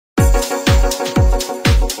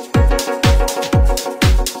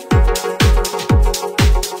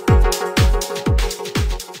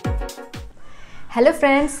Hello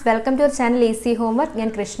friends, welcome to our channel Easy Homework. I am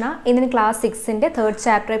Krishna. In class 6 in the third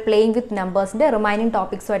chapter playing with numbers in the remaining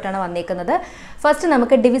topics first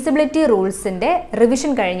we divisibility rules in the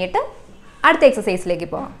revision അടുത്ത exercise ലേക്ക്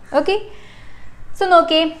പോകാം. Okay? So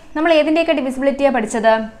നോക്കിയേ നമ്മൾ ഏതിന്റെയൊക്കെ divisibility ആ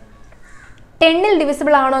പഠിച്ചത് 10 ൽ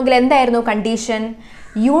divisible ആണോങ്കിൽ എന്തായിരുന്നു condition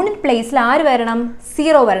unit പ്ലേസിൽ ആര് വരണം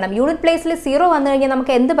 0 വരണം യൂണിറ്റ് പ്ലേസിൽ 0 വന്നു കഴിഞ്ഞാൽ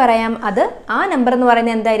നമുക്ക് എന്ത് പറയാം അത് ആ നമ്പർ എന്ന്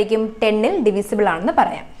പറയുന്നത് എന്തായിരിക്കും 10 ൽ divisible ആണെന്ന്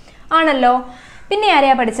പറയാം ആണല്ലോ പിന്നെ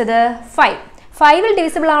ആരെയാ പഠിച്ചത് 5 ൽ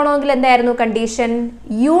divisible ആണോങ്കിൽ എന്തായിരുന്നു കണ്ടീഷൻ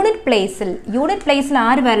യൂണിറ്റ് പ്ലേസിൽ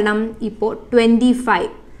ആര് വരണം ഇപ്പോൾ 25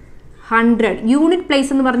 100 യൂണിറ്റ് പ്ലേസ്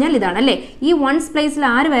എന്ന് പറഞ്ഞാൽ ഇതാണ് അല്ലേ ഈ വൺസ് പ്ലേസിൽ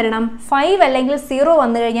ആര് വരണം 5 അല്ലെങ്കിൽ 0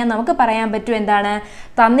 വന്നു കഴിഞ്ഞാൽ നമുക്ക് പറയാൻ പറ്റും എന്താണ്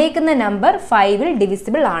തന്നേക്കുന്ന നമ്പർ 5 ൽ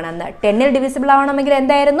divisible ആണെന്ന് 10 ൽ divisible ആവണമെങ്കിൽ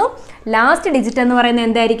എന്തായിരുന്നു ലാസ്റ്റ് ഡിജിറ്റ് എന്ന് പറയുന്നത്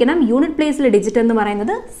എന്തായിരിക്കണം യൂണിറ്റ് പ്ലേസിലെ ഡിജിറ്റ് എന്ന്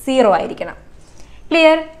പറയുന്നത് 0 ആയിരിക്കണം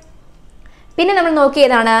ക്ലിയർ പിന്നെ നമ്മൾ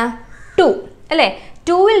നോക്കിയതാണ് 2 അല്ലേ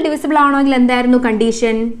 2 ൽ divisible ആവണമെങ്കിൽ എന്തായിരുന്നു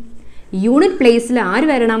കണ്ടീഷൻ യൂണിറ്റ് പ്ലേസിൽ ആര്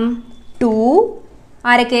വരണം 2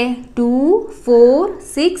 ആരൊക്കെ 2 4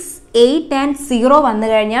 6 8 and 0 വന്നു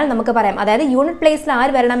കഴിഞ്ഞാൽ നമുക്ക് പറയാം അതായത് യൂണിറ്റ് പ്ലേസിൽ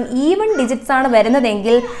ആര് വരണം ഈവൻ ഡിജിറ്റ്സ് ആണ്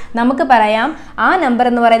വരുന്നതെങ്കിൽ നമുക്ക് പറയാം ആ നമ്പർ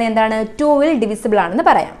എന്ന് പറയുന്നത് എന്താണ് 2 ൽ divisible ആണെന്ന്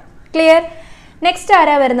പറയാം ക്ലിയർ നെക്സ്റ്റ്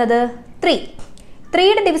ആരാ വരുന്നത് 3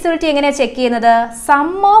 യുടെ divisibility എങ്ങനെയാ ചെക്ക് ചെയ്യുന്നത് സം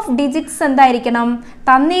ഓഫ് ഡിജിറ്റ്സ് എന്തായിരിക്കണം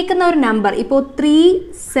തന്നേക്കുന്ന ഒരു നമ്പർ ഇപ്പോൾ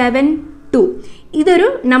 372 ഇതൊരു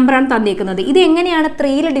നമ്പറാണ് തന്നേക്കുന്നത് ഇത് എങ്ങനെയാണ്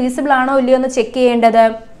 3 ൽ divisible ആണോ ഇല്ലയോ എന്ന് ചെക്ക് ചെയ്യേണ്ടത്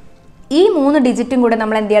ഈ മൂന്ന് ഡിജിറ്റും കൂടെ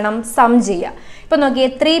നമ്മൾ എന്ത് ചെയ്യണം സം ചെയ്യുക ഇപ്പോൾ നോക്കിയേ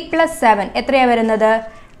 3 + 7 എത്രയാ വരുന്നത്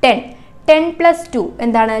 10 + 2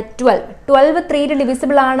 എന്താണ് 12 3 ൽ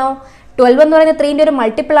divisible ആണോ 12 എന്ന് പറയുന്നത് 3 ന്റെ ഒരു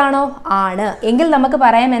മൾട്ടിപ്പിൾ ആണോ ആണ് എങ്കിൽ നമുക്ക്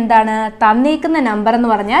പറയാം എന്താണ് തന്നേക്കുന്ന നമ്പർ എന്ന്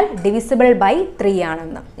പറഞ്ഞാൽ divisible by 3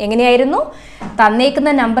 ആണെന്ന് എങ്ങനെയായിരുന്നു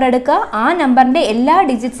തന്നേക്കുന്ന നമ്പർ എടുക്കുക ആ നമ്പറിന്റെ എല്ലാ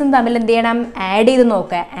ഡിജിറ്റ്സും തമ്മിൽ എന്ത് ചെയ്യണം ആഡ് ചെയ്ത്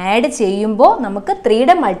നോക്കുക ആഡ് ചെയ്യുമ്പോൾ നമുക്ക് 3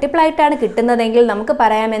 യുടെ മൾട്ടിപ്പിൾ ആയിട്ടാണ് കിട്ടുന്നതെങ്കിൽ നമുക്ക്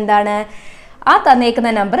പറയാം എന്താണ് ആ തന്നേക്കുന്ന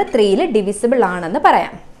നമ്പർ 3 ൽ divisible ആണെന്ന്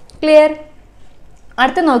പറയാം ക്ലിയർ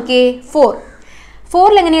അടുത്ത നോക്കിയേ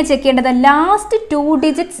 4 ൽ എങ്ങനെയാ ചെക്ക് ചെയ്യേണ്ടത് ലാസ്റ്റ് 2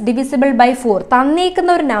 ഡിജിറ്റ്സ് divisible by 4 തന്നേക്കുന്ന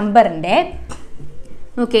ഒരു നമ്പറിന്റെ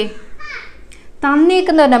ഓക്കെ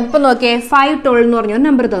തന്നേക്കുന്ന ഒരു നമ്പർ ഇപ്പോൾ നോക്കിയേ 512 എന്ന് പറഞ്ഞ ഒരു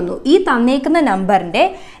നമ്പർ തന്നു ഈ തന്നേക്കുന്ന നമ്പറിന്റെ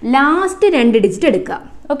ലാസ്റ്റ് 2 ഡിജിറ്റ് എടുക്കുക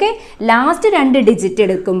ഓക്കെ ലാസ്റ്റ് 2 ഡിജിറ്റ്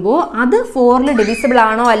എടുക്കുമ്പോൾ അത് 4 ൽ divisible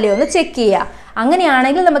ആണോ അല്ലയോ എന്ന് ചെക്ക് ചെയ്യുക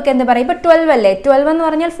അങ്ങനെയാണെങ്കിൽ നമുക്ക് എന്ത് പറയാം ഇപ്പോൾ 12 അല്ലേ 12 എന്ന്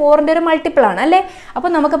പറഞ്ഞാൽ 4 ന്റെ ഒരു മൾട്ടിപ്പിൾ ആണ് അല്ലേ അപ്പോൾ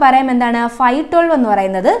നമുക്ക് പറയാം എന്താണ് 512 എന്ന്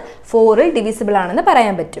പറയുന്നത് 4 ൽ divisible ആണെന്ന്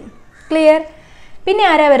പറയാൻ പറ്റും ക്ലിയർ പിന്നെ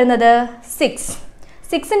ആരാ വരുന്നത്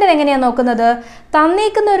 6ന്റെ എങ്ങനെയാണ് നോക്കുന്നത്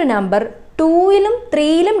തന്നേക്കുന്ന ഒരു നമ്പർ 2 ലും 3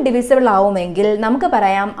 ലും divisible ആവുമെങ്കിൽ നമുക്ക്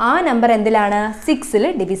പറയാം ആ നമ്പർ എന്തിലാണ് 6 ൽ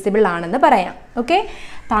divisible ആണെന്ന് പറയാം ഓക്കെ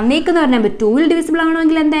തന്നേക്കുന്ന ഒരു നമ്പർ 2 ൽ divisible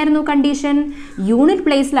ആവണമെങ്കിൽ എന്തായിരുന്നു കണ്ടീഷൻ യൂണിറ്റ്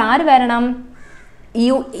പ്ലേസിൽ ആര് വരണം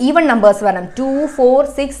ഈവൺ നമ്പേഴ്സ് വരണം 2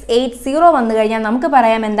 4 6 8 0 വന്നു കഴിഞ്ഞാൽ നമുക്ക്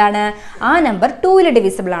പറയാം എന്താണ് ആ നമ്പർ 2 ൽ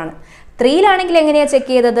divisible ആണ് 3 ലാണെങ്കിൽ എങ്ങനെയാ ചെക്ക്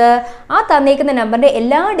ചെയ്തത് ആ തന്നേക്കുന്ന നമ്പറിന്റെ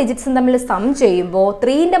എല്ലാ ഡിജിറ്റ്സും തമ്മിൽ സം ചെയ്യുമ്പോൾ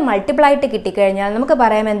 3 ന്റെ മൾട്ടിപ്പിൾ ആയിട്ട് കിട്ടിക്കഴിഞ്ഞാൽ നമുക്ക്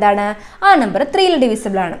പറയാം എന്താണ് ആ നമ്പർ 3 ൽ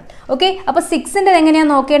divisible ആണ് ഓക്കെ അപ്പോൾ 6ന്റെ എങ്ങനെയാ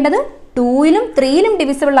നോക്കേണ്ടത് 2 ലും 3 ലും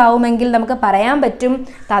divisible ആവുമെങ്കിൽ നമുക്ക് പറയാൻ പറ്റും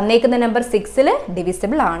തന്നേക്കുന്ന നമ്പർ 6 ൽ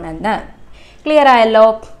divisible ആണെന്ന് ക്ലിയർ ആയല്ലോ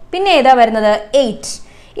പിന്നെ ഏതാ വരുന്നത് 8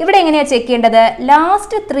 ഇവിടെ എങ്ങനെയാ ചെക്ക് ചെയ്യേണ്ടത്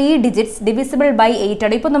ലാസ്റ്റ് 3 ഡിജിറ്റ്സ് divisible by 8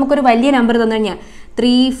 ആണ് ഇപ്പോൾ നമുക്കൊരു വലിയ നമ്പർ തന്നു കഴിഞ്ഞാൽ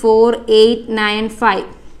 3 4 8 9 5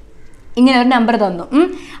 ഇങ്ങനെ ഒരു നമ്പർ തന്നു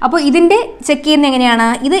അപ്പോൾ ഇതിൻ്റെ ചെക്ക് ചെയ്യുന്നത് എങ്ങനെയാണ്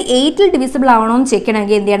ഇത് 8 ൽ divisible ആവണോ എന്ന് ചെക്ക്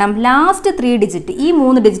ചെയ്യണമെങ്കിൽ എന്ത് ചെയ്യണം ലാസ്റ്റ് 3 ഡിജിറ്റ് ഈ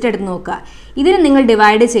 3 ഡിജിറ്റ് എടുത്ത് നോക്കുക ഇതിന് നിങ്ങൾ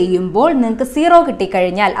ഡിവൈഡ് ചെയ്യുമ്പോൾ നിങ്ങൾക്ക് 0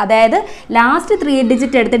 കിട്ടിക്കഴിഞ്ഞാൽ അതായത് ലാസ്റ്റ് 3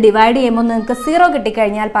 ഡിജിറ്റ് എടുത്ത് ഡിവൈഡ് ചെയ്യുമ്പോൾ നിങ്ങൾക്ക് 0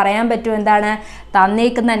 കിട്ടിക്കഴിഞ്ഞാൽ പറയാൻ പറ്റും എന്താണ്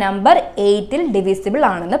തന്നേക്കുന്ന നമ്പർ 8 ൽ divisible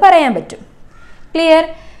ആണെന്ന് പറയാൻ പറ്റും ക്ലിയർ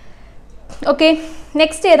ഓക്കെ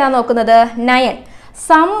നെക്സ്റ്റ് ഏതാ നോക്കുന്നത് 9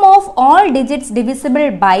 some of all digits divisible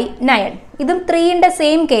by 9 ഇതും 3ന്റെ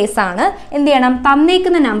സെയിം കേസാണ് എന്ത് ചെയ്യണം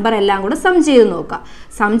തന്നേക്കുന്ന നമ്പർ എല്ലാം കൂടെ സം ചെയ്ത് നോക്കുക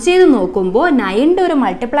സം ചെയ്ത് നോക്കുമ്പോൾ 9ന്റെ ഒരു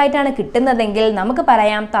മൾട്ടിപ്പിൾ ആയിട്ടാണ് കിട്ടുന്നതെങ്കിൽ നമുക്ക്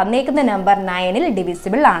പറയാം തന്നേക്കുന്ന നമ്പർ 9 ൽ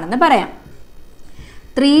divisible ആണെന്ന് പറയാം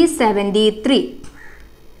 373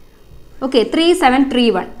 ഓക്കെ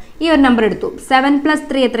 3731 ഈ ഒരു നമ്പർ എടുത്തു 7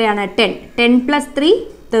 + 3 എത്രയാണ് 10 10 + 3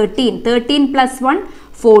 13 13 + 1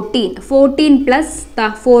 14 14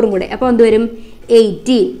 + 4 കൂടെ അപ്പോൾ എന്ത് വരും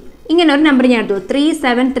 18 ഇങ്ങനെ ഒരു നമ്പർ ഞാൻ എടുത്തു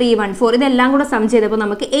 37314 ഇതെല്ലാം കൂടെ സം ചെയ്തപ്പോൾ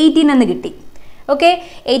നമുക്ക് 18 എന്ന് കിട്ടി ഓക്കെ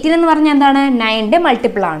 18 എന്ന് പറഞ്ഞാൽ എന്താണ് 9ന്റെ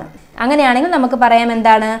മൾട്ടിപ്പിൾ ആണ് അങ്ങനെയാണെങ്കിൽ നമുക്ക് പറയാം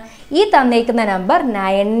എന്താണ് ഈ തന്നേക്കുന്ന നമ്പർ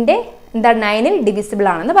 9 ൽ divisible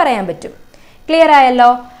ആണെന്ന് പറയാൻ പറ്റും ക്ലിയർ ആയല്ലോ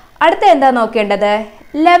അടുത്ത എന്താ നോക്കേണ്ടത്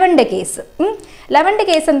 11ന്റെ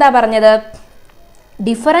കേസ് എന്താ പറഞ്ഞത്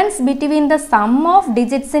difference between the sum of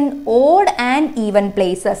digits in odd and even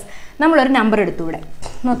places നമ്മളൊരു നമ്പർ എടുത്തു ഇവിടെ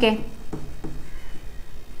ഓക്കെ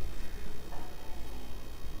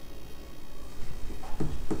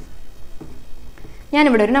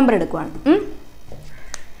ഞാനിവിടെ ഒരു നമ്പർ എടുക്കുവാണ്.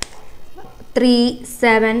 3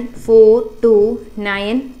 7 4 2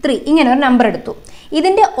 9 3 ഇങ്ങനെ ഒരു നമ്പർ എടുത്തു.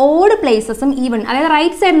 ഇതിൻ്റെ ഓഡ് പ്ലേസസും ഈവൺ, അതായത്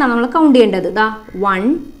റൈറ്റ് സൈഡിൽ നിന്നാണ് നമ്മൾ കൗണ്ട് ചെയ്യേണ്ടത്. ഇതാ 1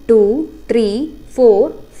 2 3 4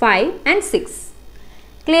 5 and 6.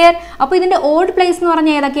 ക്ലിയർ? അപ്പോൾ ഇതിൻ്റെ ഓഡ് പ്ലേസ് എന്ന്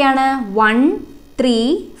പറഞ്ഞാൽ ഏതൊക്കെയാണ്? 1 3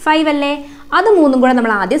 5 അല്ലേ? അത് മൂന്നും കൂടെ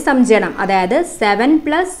നമ്മൾ ആദ്യം സം ചെയ്യണം. അതായത് 7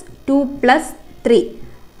 + 2 + 3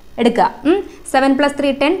 എടുക്കുക. 7 +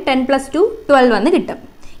 3 10, 10 + 2 12 വന്ന് കിട്ടും.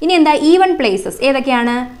 ഇനി എന്താ ഈവൺ പ്ലേസസ്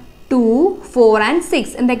ഏതൊക്കെയാണ്? 2 4 and 6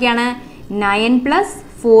 എന്തൊക്കെയാണ്? 9 +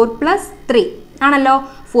 4 + 3 ആണല്ലോ.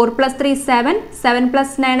 4 + 3 7, 7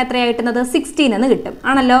 + 9 എത്രയാണ് കിട്ടുന്നത്? 16 എന്ന് കിട്ടും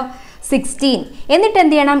ആണല്ലോ. 16. എന്നിട്ട്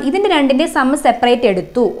എന്ത് ചെയ്യണം? ഇതിൻ്റെ രണ്ടിൻ്റെ സമ്മ് സെപ്പറേറ്റ്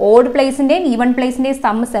എടുത്തു. ഓഡ് പ്ലേസിൻ്റെയും ഈവൺ പ്ലേസിൻ്റെയും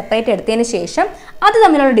സമ്മ് സെപ്പറേറ്റ് എടുത്തതിന് ശേഷം അത്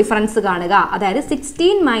തമ്മിലുള്ള ഡിഫറൻസ് കാണുക. അതായത്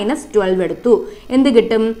 16 - 12 എടുത്തു. എന്ത്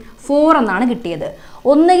കിട്ടും? 4 എന്നാണ് കിട്ടിയത്.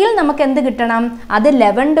 ഒന്നുകിൽ നമുക്ക് എന്ത് കിട്ടണം? അത്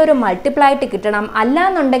 11ൻ്റെ ഒരു മൾട്ടിപ്പിൾ ആയിട്ട് കിട്ടണം.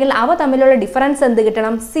 അല്ലാന്നുണ്ടെങ്കിൽ അവ തമ്മിലുള്ള ഡിഫറൻസ് എന്ത്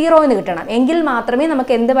കിട്ടണം? 0 എന്ന് കിട്ടണം. എങ്കിൽ മാത്രമേ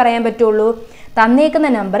നമുക്ക് എന്ത് പറയാൻ പറ്റുള്ളൂ? തന്നേക്കുന്ന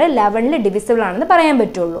നമ്പർ 11ൽ ഡിവിസിബിൾ ആണെന്ന് പറയാൻ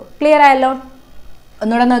പറ്റുള്ളൂ. ക്ലിയർ ആയല്ലോ?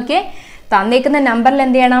 ഒന്നുകൂടെ നോക്കിയേ. തന്നേക്കുന്ന നമ്പറിൽ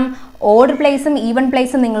എന്ത് ചെയ്യണം? ഓഡ് പ്ലേസും ഈവൺ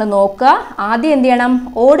പ്ലേസും നിങ്ങൾ നോക്കുക. ആദ്യം എന്ത് ചെയ്യണം?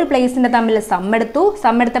 ഓഡ് പ്ലേസിൻ്റെ തമ്മിൽ സമ്മെടുത്തു.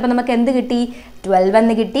 സമ്മെടുത്തപ്പോൾ നമുക്ക് എന്ത് കിട്ടി? 12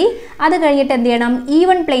 എന്ന് കിട്ടി. അത് കഴിഞ്ഞിട്ട് എന്ത് ചെയ്യണം?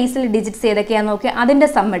 ഈവൺ പ്ലേസിൽ ഡിജിറ്റ്സ് ഏതൊക്കെയാണെന്ന് നോക്കി അതിൻ്റെ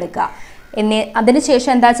സമ്മെടുക്കുക.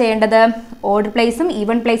 അതിനുശേഷം എന്താ ചെയ്യേണ്ടത്? ഓഡ് പ്ലേസും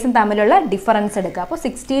ഈവൺ പ്ലേസും തമ്മിലുള്ള ഡിഫറൻസ് എടുക്കുക. അപ്പോൾ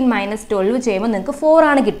 16 - 12 ചെയ്യുമ്പോൾ നിങ്ങൾക്ക് 4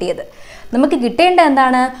 ആണ് കിട്ടിയത്. നമുക്ക് കിട്ടേണ്ടത്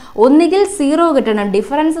എന്താണ്? ഒന്നുകിൽ 0 കിട്ടണം,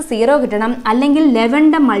 ഡിഫറൻസ് 0 കിട്ടണം, അല്ലെങ്കിൽ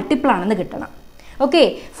 11ൻ്റെ മൾട്ടിപ്പിൾ ആണെന്ന് കിട്ടണം. ഓക്കെ,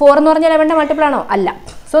 4 എന്ന് പറഞ്ഞാൽ 11ൻ്റെ മൾട്ടിപ്പിൾ ആണോ? അല്ല.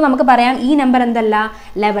 സോ നമുക്ക് പറയാം ഈ നമ്പർ എന്തല്ല?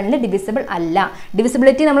 11ൽ ഡിവിസിബിൾ അല്ല.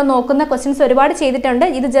 ഡിവിസിബിലിറ്റി നമ്മൾ നോക്കുന്ന ക്വസ്റ്റ്യൻസ് ഒരുപാട് ചെയ്തിട്ടുണ്ട്.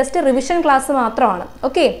 ഇത് ജസ്റ്റ് റിവിഷൻ ക്ലാസ് മാത്രമാണ്.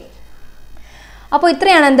 ഓക്കെ, അപ്പോൾ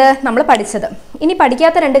ഇത്രയാണ് എന്ത് നമ്മൾ പഠിച്ചത്. ഇനി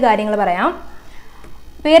പഠിക്കാത്ത 2 കാര്യങ്ങൾ പറയാം.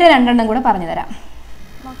 വേറെ 2 കൂടെ പറഞ്ഞു തരാം.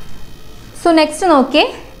 സോ നെക്സ്റ്റ് നോക്കിയേ.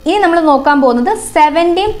 ഇനി നമ്മൾ നോക്കാൻ പോകുന്നത്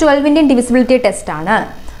 7ൻ്റെയും 12ൻ്റെയും ഡിവിസിബിലിറ്റി ടെസ്റ്റ് ആണ്.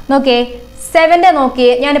 നോക്കിയേ, 7ൻ്റെ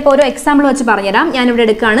നോക്കിയേ. ഞാനിപ്പോൾ ഒരു എക്സാമ്പിൾ വെച്ച് പറഞ്ഞുതരാം. ഞാനിവിടെ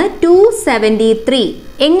എടുക്കുകയാണ് 273.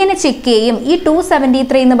 എങ്ങനെ ചെക്ക് ചെയ്യും? ഈ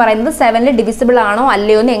 273 എന്ന് പറയുന്നത് 7ൽ ഡിവിസിബിൾ ആണോ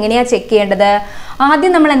അല്ലയോ എന്ന് എങ്ങനെയാണ് ചെക്ക് ചെയ്യേണ്ടത്?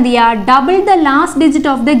 ആദ്യം നമ്മൾ എന്ത് ചെയ്യുക? Double the last digit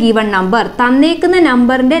of the given number. തന്നേക്കുന്ന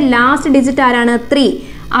നമ്പറിൻ്റെ ലാസ്റ്റ് ഡിജിറ്റ് ആരാണ്? 3.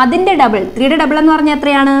 അതിൻ്റെ ഡബിൾ, 3യുടെ ഡബിൾ എന്ന് പറഞ്ഞാൽ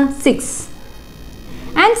എത്രയാണ്? 6.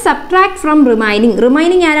 And subtract from remaining.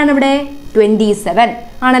 Remaining ആരാണ് ഇവിടെ? 27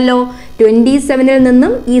 ആണല്ലോ. 27ൽ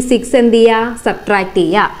നിന്നും ഈ 6 എന്ത് ചെയ്യുക? സബ്ട്രാക്ട്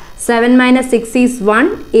ചെയ്യുക. 7 - 6 is 1.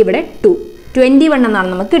 ഇവിടെ 2. 21 എന്നാണ്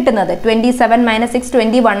നമുക്ക് കിട്ടുന്നത്. 27 - 6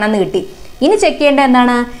 21 എന്ന് കിട്ടി. ഇനി ചെക്ക് ചെയ്യേണ്ടത്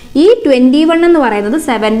എന്താണ്? ഈ 21 എന്ന് പറയുന്നത്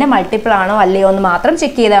 7ൻ്റെ മൾട്ടിപ്പിൾ ആണോ അല്ലയോ എന്ന് മാത്രം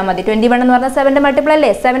ചെക്ക് ചെയ്താൽ മതി. 21 എന്ന് പറഞ്ഞാൽ 7ൻ്റെ മൾട്ടിപ്പിൾ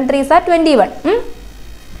അല്ലേ? 7 3s are 21.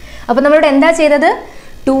 അപ്പോൾ നമ്മളിവിടെ എന്താ ചെയ്തത്?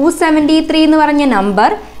 273 എന്ന് പറഞ്ഞ നമ്പർ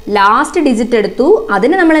ലാസ്റ്റ് ഡിജിറ്റ് എടുത്തു.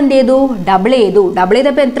 അതിന് നമ്മൾ എന്ത് ചെയ്തു? ഡബിൾ ചെയ്തു. ഡബിൾ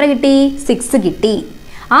ചെയ്തപ്പോൾ എത്ര കിട്ടി? 6 കിട്ടി.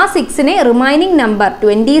 ആ 6നെ റിമൈനിങ് നമ്പർ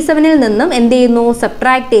 27ൽ നിന്നും എന്ത് ചെയ്യുന്നു?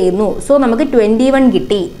 സബ്ട്രാക്ട് ചെയ്യുന്നു. സോ നമുക്ക് 21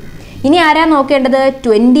 കിട്ടി. ഇനി ആരാ നോക്കേണ്ടത്?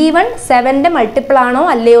 21 7ൻ്റെ മൾട്ടിപ്പിൾ ആണോ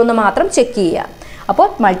അല്ലയോ എന്ന് മാത്രം ചെക്ക് ചെയ്യുക. അപ്പോൾ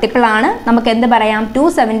മൾട്ടിപ്പിൾ ആണ്. നമുക്ക് എന്ത് പറയാം?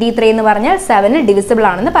 273 എന്ന് പറഞ്ഞാൽ 7ൽ ഡിവിസിബിൾ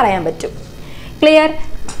ആണെന്ന് പറയാൻ പറ്റും. ക്ലിയർ?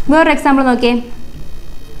 വേറൊരു എക്സാമ്പിൾ നോക്കിയേ.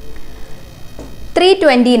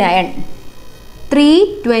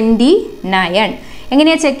 329.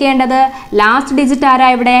 എങ്ങനെയാണ് ചെക്ക് ചെയ്യേണ്ടത്? ലാസ്റ്റ് ഡിജിറ്റ് ആരാ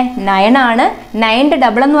ഇവിടെ? 9 ആണ്. 9ൻ്റെ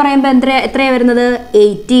ഡബിൾ എന്ന് പറയുമ്പോൾ എത്രയാണ് വരുന്നത്?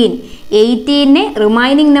 18. 18നെ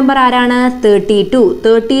റിമൈനിങ് നമ്പർ ആരാണ്? 32.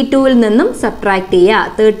 32ൽ നിന്നും സബ്ട്രാക്ട്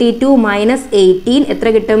ചെയ്യുക. 32 - 18 എത്ര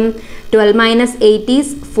കിട്ടും? 12 - 8 is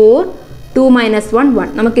 4. 2 - 1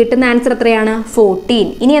 1. നമുക്ക് കിട്ടുന്ന ആൻസർ എത്രയാണ്? 14.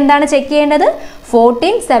 ഇനി എന്താണ് ചെക്ക് ചെയ്യേണ്ടത്?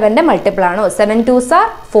 14 7ൻ്റെ മൾട്ടിപ്പിൾ ആണോ? 7 2s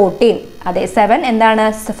are 14. അതെ, 7 എന്താണ്?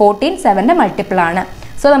 14 7ൻ്റെ മൾട്ടിപ്പിൾ ആണ്.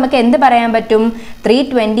 സോ നമുക്ക് എന്ത് പറയാൻ പറ്റും?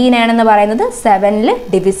 329 എന്ന് പറയുന്നത് 7ൽ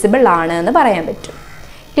ഡിവിസിബിൾ ആണ് എന്ന് പറയാൻ പറ്റും.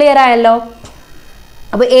 ക്ലിയർ ആയല്ലോ?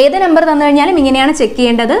 അപ്പോൾ ഏത് നമ്പർ തന്നു കഴിഞ്ഞാലും ഇങ്ങനെയാണ് ചെക്ക്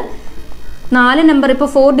ചെയ്യേണ്ടത്. 4 നമ്പർ, ഇപ്പോൾ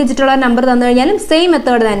 4 ഡിജിറ്റുള്ള നമ്പർ തന്നു കഴിഞ്ഞാലും സെയിം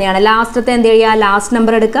മെത്തേഡ് തന്നെയാണ്. ലാസ്റ്റത്തെ എന്ത് ചെയ്യുക? ലാസ്റ്റ്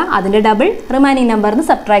നമ്പർ എടുക്കുക, അതിൻ്റെ ഡബിൾ റിമൈനിങ് നമ്പറിന്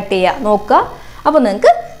സബ്ട്രാക്ട് ചെയ്യുക. നോക്കുക. അപ്പോൾ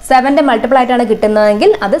നിങ്ങൾക്ക് 7ൻ്റെ മൾട്ടിപ്പിൾ ആയിട്ടാണ് കിട്ടുന്നതെങ്കിൽ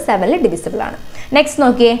അത് 7ൽ ഡിവിസിബിൾ ആണ്. നെക്സ്റ്റ്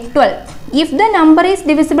നോക്കിയേ. 12. If the number is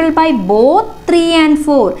divisible by both 3 and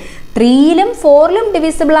 4. 3ലും 4ലും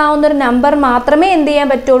divisible ആവുന്ന ഒരു നമ്പർ മാത്രമേ എന്ത് ചെയ്യാൻ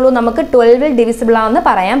പറ്റുള്ളൂ? നമുക്ക് 12ൽ ഡിവിസിബിൾ ആവുന്ന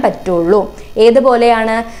പറയാൻ പറ്റുള്ളൂ.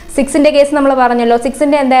 ഏതുപോലെയാണ്? 6ൻ്റെ കേസ് നമ്മൾ പറഞ്ഞല്ലോ.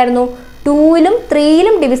 6ൻ്റെ എന്തായിരുന്നു? 2ലും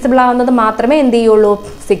 3ലും ഡിവിസിബിൾ ആവുന്നത് മാത്രമേ എന്ത് ചെയ്യുള്ളൂ?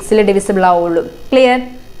 6ൽ ഡിവിസിബിൾ ആവുള്ളൂ. ക്ലിയർ?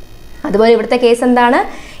 അതുപോലെ ഇവിടുത്തെ കേസ് എന്താണ്?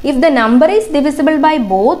 If the number is divisible by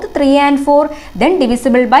both 3 and 4 then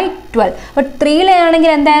divisible by 12. അപ്പോൾ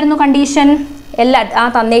 3ലാണെങ്കിൽ എന്തായിരുന്നു കണ്ടീഷൻ? ആ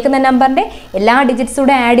തന്നേക്കുന്ന നമ്പറിൻ്റെ എല്ലാ ഡിജിറ്റ്സ്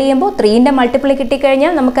കൂടെ ആഡ് ചെയ്യുമ്പോൾ 3ൻ്റെ മൾട്ടിപ്പിൾ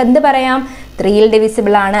കിട്ടിക്കഴിഞ്ഞാൽ നമുക്ക് എന്ത് പറയാം? 3ൽ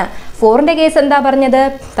ഡിവിസിബിൾ ആണ്. 4ന്റെ കേസ് എന്താ പറഞ്ഞത്?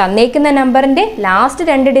 തന്നേക്കുന്ന നമ്പറിന്റെ ലാസ്റ്റ്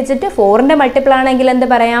 2 ഡിജിറ്റ് 4ന്റെ മൾട്ടിപ്പിൾ ആണെങ്കിൽ എന്ത്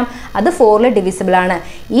പറയാം? അത് 4ൽ ഡിവിസിബിൾ ആണ്.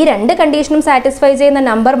 ഈ രണ്ട് കണ്ടീഷനും സാറ്റിസ്ഫൈ ചെയ്യുന്ന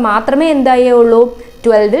നമ്പർ മാത്രമേ എന്തായുള്ളൂ?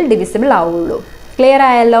 12ൽ ഡിവിസിബിൾ ആവുള്ളൂ. ക്ലിയർ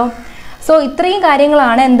ആയല്ലോ? സോ ഇത്രയും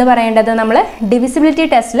കാര്യങ്ങളാണ് എന്ത് പറയേണ്ടത്? നമ്മൾ ഡിവിസിബിലിറ്റി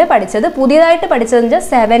ടെസ്റ്റിൽ പഠിച്ചത്. പുതിയതായിട്ട് പഠിച്ചത്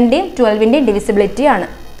 7ന്റെയും 12ന്റെയും ഡിവിസിബിലിറ്റി ആണ്.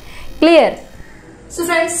 ക്ലിയർ? സോ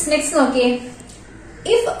ഫ്രണ്ട്സ്, നെക്സ്റ്റ് നോക്കിയേ.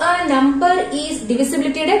 ഇഫ് എ നമ്പർ ഈസ്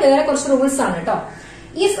ഡിവിസിബിലിറ്റിയുടെ വേറെ കുറച്ച് റൂൾസ് ആണ് കേട്ടോ.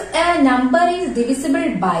 If A number is divisible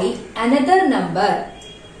by another number,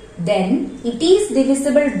 then it is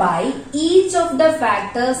divisible by each of the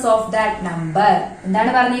factors of that number.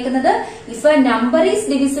 എന്താണ് പറഞ്ഞിരിക്കുന്നത്? If a number is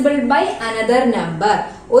divisible by another number,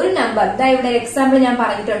 ഒരു number, ദാ ഇവിടെ example ഞാൻ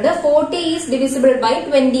പറഞ്ഞിട്ടുണ്ട്, 40 is divisible by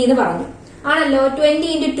 20 എന്ന് പറഞ്ഞു. ആണല്ലോ?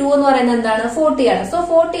 20 into 2 എന്ന് പറയുന്നത് എന്താണ്? 40 ആണ്. So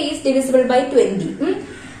 40 is divisible by 20.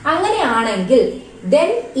 അങ്ങനെയാണെങ്കിൽ then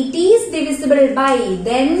it is divisible by,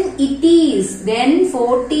 then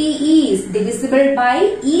 40 is divisible by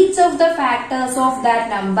each of the factors of that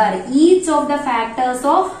number. Each of the factors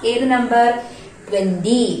of ഏത് നമ്പർ?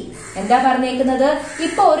 20. എന്താ പറഞ്ഞേക്കുന്നത്?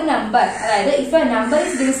 ഇപ്പൊ ഒരു നമ്പർ, അതായത് if a number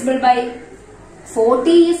is divisible by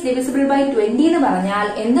 40 is divisible by 20 എന്ന് പറഞ്ഞാൽ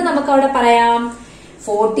എന്ത് നമുക്ക് അവിടെ പറയാം?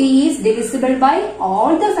 40 is divisible by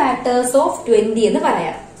all the factors of 20 എന്ന്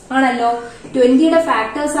പറയാം. ആണല്ലോ? 20യുടെ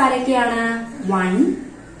ഫാക്ടേഴ്സ് ആരൊക്കെയാണ്? 1,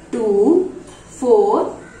 2, 4,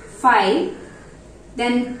 5,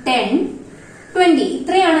 then 10, 20.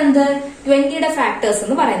 ഇത്രയാണ് എന്ത്? 20യുടെ ഫാക്ടേഴ്സ്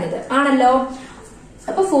എന്ന് പറയുന്നത്. ആണല്ലോ?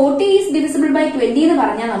 അപ്പൊ 40 is divisible by 20 എന്ന്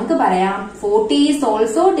പറഞ്ഞാൽ നമുക്ക് പറയാം 40 is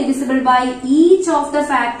also divisible by each of the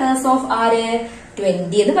factors of ആര്?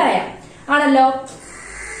 20 എന്ന് പറയാം. ആണല്ലോ?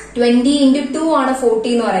 20 into 2 ആണ്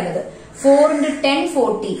 40 എന്ന് പറയുന്നത്. 4 into 10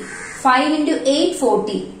 40, 5 into 8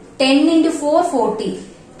 40, 10 into 4 40,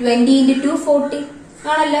 20 into 2 40.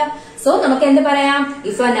 ആണല്ലോ? സോ നമുക്ക് എന്ത് പറയാം?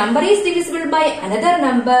 If a number is divisible by another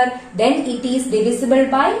number, then it is divisible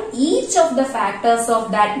by each of the factors of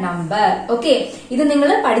that number. Okay, ഇത് നിങ്ങൾ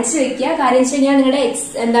പഠിച്ചു വെക്കുക. കാര്യം വെച്ച് കഴിഞ്ഞാൽ നിങ്ങളുടെ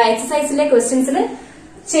എക്സസൈസിലെ ക്വസ്റ്റ്യൻസിൽ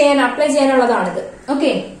അപ്ലൈ ചെയ്യാനുള്ളതാണിത്.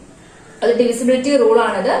 ഓക്കെ, അത് ഡിവിസിബിലിറ്റി റൂൾ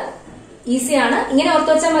ആണിത്. ഈസിയാണ്. ഇങ്ങനെ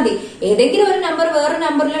ഓർത്ത് വെച്ചാൽ മതി. ഏതെങ്കിലും ഒരു നമ്പർ വേറൊരു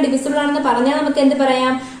നമ്പറിൽ ഡിവിസിബിൾ ആണെന്ന് പറഞ്ഞാൽ നമുക്ക് എന്ത്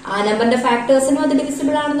പറയാം? ആ നമ്പറിന്റെ ഫാക്ടേഴ്സിനും അത്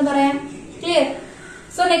ഡിവിസിബിൾ ആണെന്ന് പറയാം. ക്ലിയർ?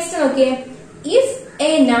 സോ നെക്സ്റ്റ് നോക്കിയേ. If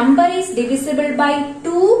A number is divisible by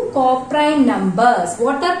 2 coprime numbers.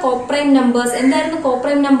 What are coprime numbers? എന്തായിരുന്നു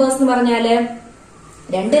കോപ്രൈം നമ്പേഴ്സ് എന്ന് പറഞ്ഞാല്?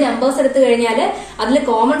 രണ്ട് നമ്പേഴ്സ് എടുത്തു കഴിഞ്ഞാല് അതിൽ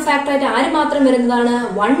കോമൺ ഫാക്ടർ ആയിട്ട് ആര് മാത്രം വരുന്നതാണ്?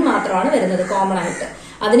 1 മാത്രമാണ് വരുന്നത് കോമൺ ആയിട്ട്.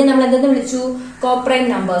 അതിനെ നമ്മൾ എന്തെന്ന് വിളിച്ചു? കോപ്രൈം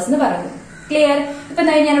നമ്പേഴ്സ് എന്ന് പറഞ്ഞു. ക്ലിയർ? ഇപ്പൊ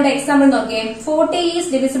ഞാനിവിടെ എക്സാമ്പിൾ നോക്കിയേ. 40 ഈസ്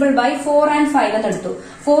ഡിവിസിബിൾ ബൈ 4 and 5 എന്ന് എടുത്തു.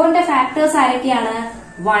 4ന്റെ ഫാക്ടേഴ്സ് ആരൊക്കെയാണ്?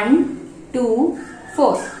 1, 2,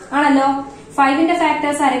 4 ആണല്ലോ? 5ന്റെ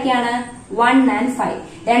ഫാക്ടേഴ്സ് ആരൊക്കെയാണ്? 1 and 5.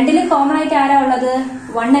 രണ്ടിലും കോമൺ ആയിട്ട് ആരാ ഉള്ളത്?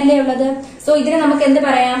 1 അല്ലേ ഉള്ളത്? സോ ഇതിനെ നമുക്ക് എന്ത്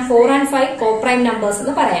പറയാം? 4 and 5 കോപ്രൈം നമ്പേഴ്സ്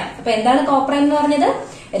എന്ന് പറയാം. അപ്പൊ എന്താണ് കോപ്രൈം എന്ന് പറഞ്ഞത്?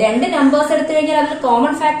 രണ്ട് നമ്പേഴ്സ് എടുത്തു കഴിഞ്ഞാൽ അതിൽ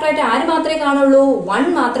കോമൺ ഫാക്ടർ ആയിട്ട് ആര് മാത്രമേ കാണുള്ളൂ?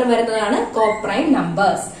 1 മാത്രം വരുന്നതാണ് കോപ്രൈം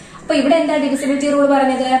നമ്പേഴ്സ്. അപ്പൊ ഇവിടെ എന്താ ഡിവിസിബിലിറ്റി റൂൾ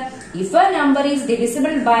പറഞ്ഞത്? If a number is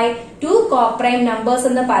divisible by 2 coprime numbers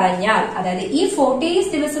എന്ന് പറഞ്ഞാൽ, അതായത് ഈ 40 is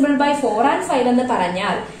divisible by 4 and 5 എന്ന്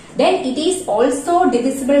പറഞ്ഞാൽ, then it is also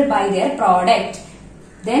divisible by their product.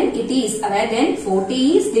 Then it is, അതായത് then 40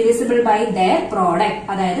 is divisible by their product.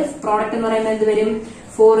 അതായത് product എന്ന് പറയുന്നത് എന്ത് വരും?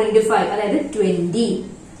 4 into 5, അതായത് 20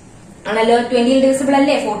 ആണല്ലോ. 20 divisible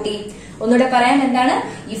അല്ലേ 40? ഒന്നുകൂടെ പറയാൻ എന്താണ്?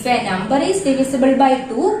 If A number is divisible by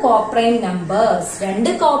 2 coprime numbers, രണ്ട്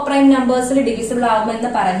കോപ്രൈം നമ്പേഴ്സിൽ ഡിവിസിബിൾ ആകുമെന്ന്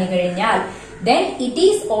പറഞ്ഞു കഴിഞ്ഞാൽ then it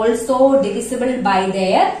is also divisible by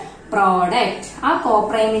their product. ആ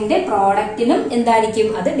കോപ്രൈമിന്റെ പ്രോഡക്റ്റിനും എന്തായിരിക്കും?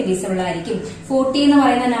 അത് ഡിവിസിബിൾ ആയിരിക്കും. 40 എന്ന്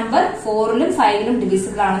പറയുന്ന നമ്പർ 4ലും 5ലും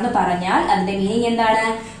ഡിവിസിബിൾ ആണെന്ന് പറഞ്ഞാൽ അതിന്റെ മീനിങ് എന്താണ്?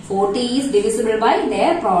 40 is divisible by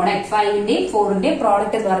their product. 5ന്റെയും 4ന്റെയും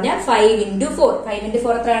product എന്ന് പറഞ്ഞാൽ 5 into 4. 5 into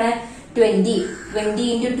 4 എത്രയാണ്? 20. 20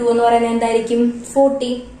 into 2 എന്ന് പറയുന്നത് എന്തായിരിക്കും? 40.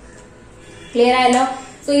 ക്ലിയർ ആയല്ലോ?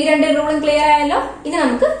 സോ ഈ രണ്ട് റൂളും ക്ലിയർ ആയല്ലോ. ഇനി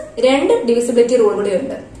നമുക്ക് രണ്ട് ഡിവിസിബിലിറ്റി റൂൾ കൂടി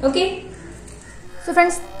ഉണ്ട്. ഓക്കെ, സോ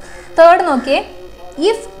ഫ്രണ്ട്സ് തേർഡ് നോക്കിയേ.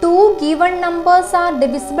 If 2 given numbers are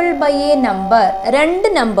divisible by a number, രണ്ട്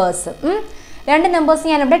നമ്പേഴ്സ്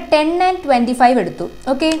ഞാനിവിടെ 10 and 25 എടുത്തു.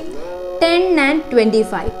 Okay, 10 and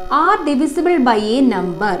 25 are divisible by a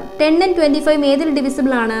number. 10 and 25 ഏതിൽ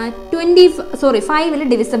ഡിവിസിബിൾ ആണ്? 5ൽ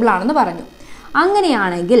ഡിവിസിബിൾ ആണെന്ന് പറഞ്ഞു.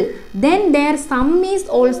 അങ്ങനെയാണെങ്കിൽ then their sum is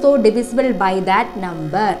also divisible by that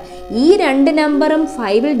number. ഈ രണ്ട് നമ്പറും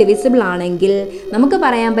 5ൽ ഡിവിസിബിൾ ആണെങ്കിൽ നമുക്ക്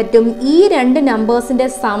പറയാൻ പറ്റും ഈ രണ്ട് നമ്പേഴ്സിന്റെ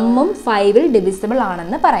സമ്മും 5ൽ ഡിവിസിബിൾ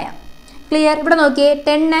ആണെന്ന് പറയാം. ക്ലിയർ? ഇവിടെ നോക്കിയേ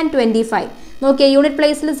 10 and 25 നോക്കിയേ, യൂണിറ്റ്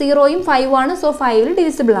പ്ലേസിൽ 0യും 5ഉം ആണ്. സോ 5ൽ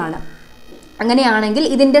ഡിവിസിബിൾ ആണ്. അങ്ങനെയാണെങ്കിൽ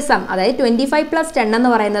ഇതിന്റെ സം, അതായത് 25 + 10 എന്ന്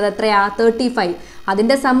പറയുന്നത് എത്രയാ? 35.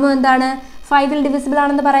 അതിന്റെ സമ്മ് എന്താണ്? 5 ഡിവിസിബിൾ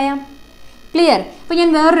ആണെന്ന് പറയാം. ക്ലിയർ? ഇപ്പോൾ ഞാൻ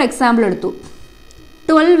വേറൊരു എക്സാമ്പിൾ എടുത്തു.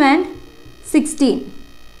 12 and 16.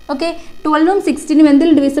 ഓക്കെ, 12ഉം 16ഉം എന്തിൽ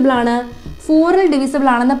ഡിവിസിബിൾ ആണ്? 4ൽ ഡിവിസിബിൾ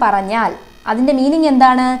ആണെന്ന് പറഞ്ഞാൽ അതിൻ്റെ മീനിങ്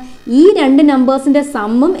എന്താണ്? ഈ രണ്ട് നമ്പേഴ്സിൻ്റെ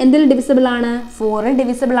സമ്മും എന്തിൽ ഡിവിസിബിൾ ആണ്? 4ൽ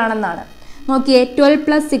ഡിവിസിബിൾ ആണെന്നാണ്. നോക്കിയേ, 12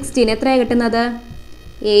 + 16 എത്രയാണ് കിട്ടുന്നത്?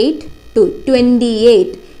 8 2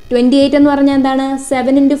 28. 28 എന്ന് പറഞ്ഞാൽ എന്താണ്?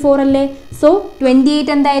 7 × 4 അല്ലേ? സോ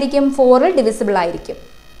 28 എന്തായിരിക്കും? 4ൽ ഡിവിസിബിൾ ആയിരിക്കും.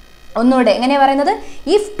 ഒന്നുകൂടെ എങ്ങനെയാണ് പറയുന്നത്?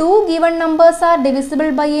 If 2 given numbers are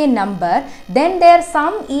divisible by a number, then their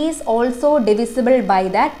sum is also divisible by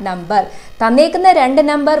that number. തന്നേക്കുന്ന രണ്ട്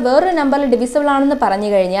നമ്പർ വേറൊരു നമ്പറിൽ ഡിവിസിബിൾ ആണെന്ന് പറഞ്ഞു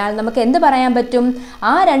കഴിഞ്ഞാൽ നമുക്ക് എന്ത് പറയാൻ പറ്റും?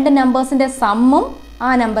 ആ രണ്ട് നമ്പേഴ്സിൻ്റെ സമ്മും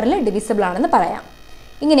ആ നമ്പറിൽ ഡിവിസിബിൾ ആണെന്ന് പറയാം.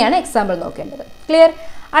 ഇങ്ങനെയാണ് എക്സാമ്പിൾ നോക്കേണ്ടത്. ക്ലിയർ?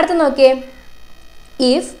 അടുത്ത് നോക്കിയേ,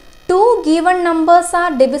 if 2 given numbers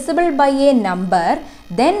are divisible by a number,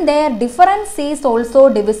 then their difference is also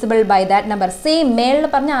divisible by that number. Same മേളിൽ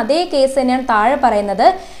പറഞ്ഞ അതേ കേസ് തന്നെയാണ് താഴെ പറയുന്നത്.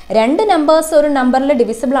 രണ്ട് നമ്പേഴ്സ് ഒരു നമ്പറിൽ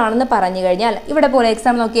ഡിവിസിബിൾ ആണെന്ന് പറഞ്ഞു കഴിഞ്ഞാൽ, ഇവിടെ പോലെ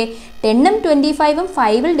എക്സാമ്പിൾ നോക്കിയേ, 10ഉം 25ഉം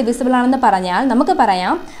 5ൽ ഡിവിസിബിൾ ആണെന്ന് പറഞ്ഞാൽ നമുക്ക്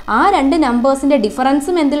പറയാം ആ രണ്ട് നമ്പേഴ്സിൻ്റെ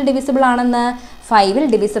ഡിഫറൻസും എന്തിൽ ഡിവിസിബിൾ ആണെന്ന്? 5ൽ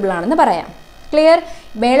ഡിവിസിബിൾ ആണെന്ന് പറയാം. ക്ലിയർ?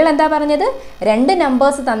 മേളിൽ എന്താ പറഞ്ഞത്? രണ്ട്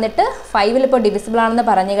നമ്പേഴ്സ് തന്നിട്ട് 5ൽ ഇപ്പോൾ ഡിവിസിബിൾ ആണെന്ന്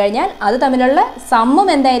പറഞ്ഞു കഴിഞ്ഞാൽ അത് തമ്മിലുള്ള സമ്മും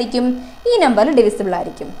എന്തായിരിക്കും? ഈ നമ്പറിൽ ഡിവിസിബിൾ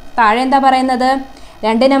ആയിരിക്കും. താഴെ എന്താ പറയുന്നത്?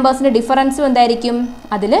 രണ്ട് നമ്പേഴ്സിൻ്റെ ഡിഫറൻസും എന്തായിരിക്കും?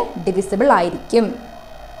 അതിൽ ഡിവിസിബിൾ ആയിരിക്കും.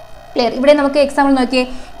 ക്ലിയർ? ഇവിടെ നമുക്ക് എക്സാമ്പിൾ നോക്കിയേ,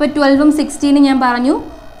 ഇപ്പോൾ 12ഉം 16ഉം ഞാൻ പറഞ്ഞു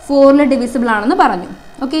 4ൽ ഡിവിസിബിൾ ആണെന്ന് പറഞ്ഞു.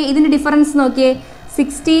 ഓക്കെ, ഇതിൻ്റെ ഡിഫറൻസ് നോക്കിയേ,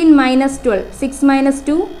 16 - 12, 6 -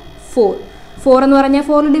 2 4. 4 എന്ന് പറഞ്ഞാൽ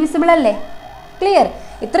 4ൽ ഡിവിസിബിൾ അല്ലേ? ക്ലിയർ?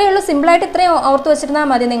 ഇത്രയേ ഉള്ളൂ. സിമ്പിളായിട്ട് ഇത്രയും ഓർത്ത് വെച്ചിരുന്നാൽ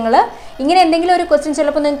മതി. നിങ്ങൾ ഇങ്ങനെ എന്തെങ്കിലും ഒരു ക്വസ്റ്റ്യൻ,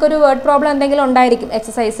 ചിലപ്പോൾ നിങ്ങൾക്ക് ഒരു വേർഡ് പ്രോബ്ലം എന്തെങ്കിലും ഉണ്ടായിരിക്കും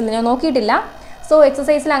എക്സസൈസിൽ, ഞാൻ നോക്കിയിട്ടില്ല. സോ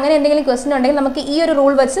എക്സസൈസിൽ അങ്ങനെ എന്തെങ്കിലും ക്വസ്റ്റ്യൻ ഉണ്ടെങ്കിൽ നമുക്ക് ഈ ഒരു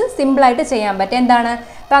റൂൾ വെച്ച് സിമ്പിളായിട്ട് ചെയ്യാൻ പറ്റും. എന്താണ്?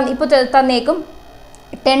 ഇപ്പോൾ തന്നേക്കും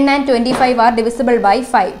 10 and 25 are divisible by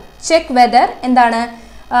 5. Check whether എന്താണ്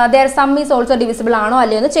their sum is also divisible ആണോ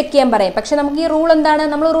അല്ലയോ എന്ന് ചെക്ക് ചെയ്യാൻ പറയും. പക്ഷേ നമുക്ക് ഈ റൂൾ എന്താണ്?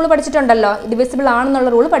 നമ്മൾ റൂൾ പഠിച്ചിട്ടുണ്ടല്ലോ, ഡിവിസിബിൾ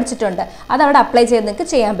ആണെന്നുള്ള റൂൾ പഠിച്ചിട്ടുണ്ട്. അത് അവിടെ അപ്ലൈ ചെയ്ത് നിങ്ങൾക്ക്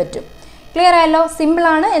ചെയ്യാൻ പറ്റും. ക്ലിയർ ആയല്ലോ?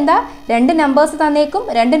 സിമ്പിളാണ്. എന്താ? രണ്ട് നമ്പേഴ്സ് തന്നേക്കും,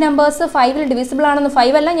 രണ്ട് നമ്പേഴ്സ് 5ൽ ഡിവിസിബിൾ ആണെന്ന്,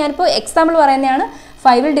 5 അല്ല, ഞാനിപ്പോൾ എക്സാമ്പിൾ പറയുന്നതാണ്.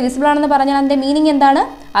 5ൽ ഡിവിസിബിൾ ആണെന്ന് പറഞ്ഞാൽ അതിൻ്റെ മീനിങ് എന്താണ്?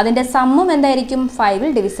 അതിൻ്റെ സമ്മും എന്തായിരിക്കും?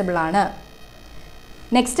 5ൽ ഡിവിസിബിൾ ആണ്.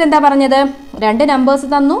 നെക്സ്റ്റ് എന്താ പറഞ്ഞത്? രണ്ട് നമ്പേഴ്സ്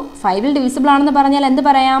തന്നു, 5ൽ ഡിവിസിബിൾ ആണെന്ന് പറഞ്ഞാൽ എന്ത്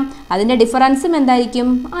പറയാം? അതിൻ്റെ ഡിഫറൻസും എന്തായിരിക്കും?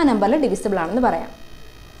 ആ നമ്പറിൽ ഡിവിസിബിൾ ആണെന്ന് പറയാം.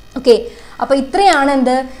 ഓക്കെ, അപ്പോൾ ഇത്രയാണ്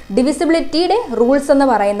എന്ത്? ഡിവിസിബിലിറ്റിയുടെ റൂൾസ് എന്ന്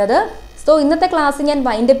പറയുന്നത്. സോ ഇന്നത്തെ ക്ലാസ് ഞാൻ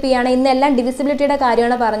വൈൻഡപ്പ് ചെയ്യുകയാണ്. ഇന്നെല്ലാം ഡിവിസിബിലിറ്റിയുടെ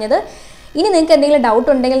കാര്യമാണ് പറഞ്ഞത്. ഇനി നിങ്ങൾക്ക് എന്തെങ്കിലും ഡൗട്ട്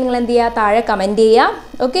ഉണ്ടെങ്കിൽ നിങ്ങൾ എന്ത് ചെയ്യുക? താഴെ കമൻറ്റ്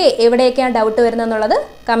ചെയ്യുക. ഓക്കെ, എവിടെയൊക്കെയാണ് ഡൗട്ട് വരുന്നതെന്നുള്ളത്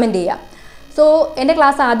കമൻറ്റ് ചെയ്യുക. സോ എൻ്റെ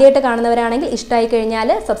ക്ലാസ് ആദ്യമായിട്ട് കാണുന്നവരാണെങ്കിൽ ഇഷ്ടമായി കഴിഞ്ഞാൽ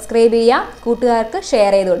സബ്സ്ക്രൈബ് ചെയ്യുക, കൂട്ടുകാർക്ക്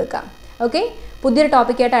ഷെയർ ചെയ്ത് കൊടുക്കാം. ഓക്കെ, പുതിയൊരു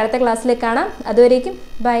ടോപ്പിക്കായിട്ട് അടുത്ത ക്ലാസ്സിലേക്ക് കാണാം. അതുവരേക്കും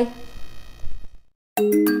ബൈ.